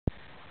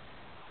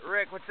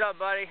Rick, what's up,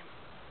 buddy?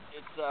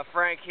 It's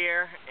Frank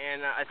here,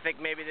 and I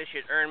think maybe this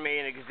should earn me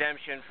an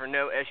exemption for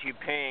no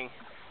SUPing,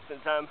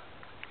 since I'm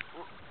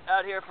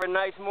out here for a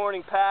nice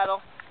morning paddle.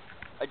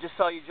 I just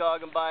saw you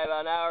jogging by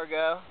about an hour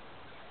ago,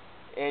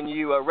 and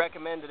you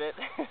recommended it.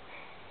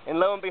 And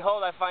lo and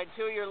behold, I find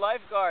two of your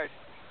Lifeguard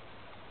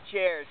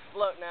chairs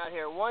floating out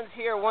here. One's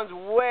here, one's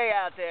way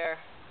out there,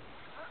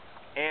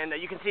 and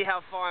you can see how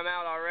far I'm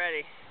out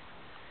already.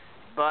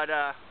 But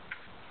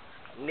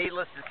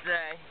needless to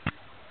say,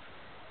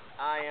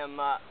 I am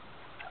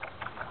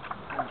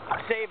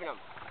saving them,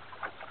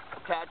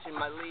 attaching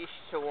my leash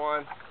to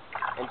one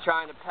and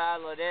trying to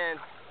paddle it in.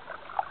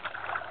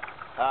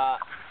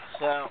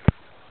 So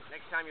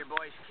next time your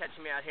boys catch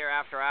me out here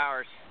after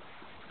hours,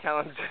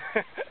 tell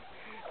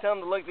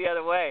them to look the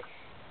other way.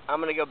 I'm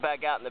gonna go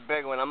back out in the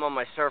big one. I'm on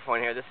my surf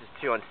one here. This is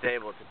too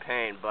unstable. It's a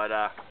pain, but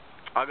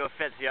I'll go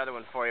fix the other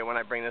one for you when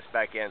I bring this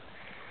back in.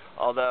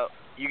 Although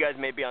you guys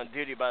may be on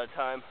duty by the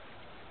time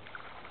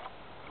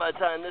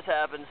this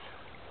happens.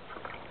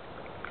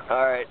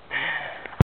 All right.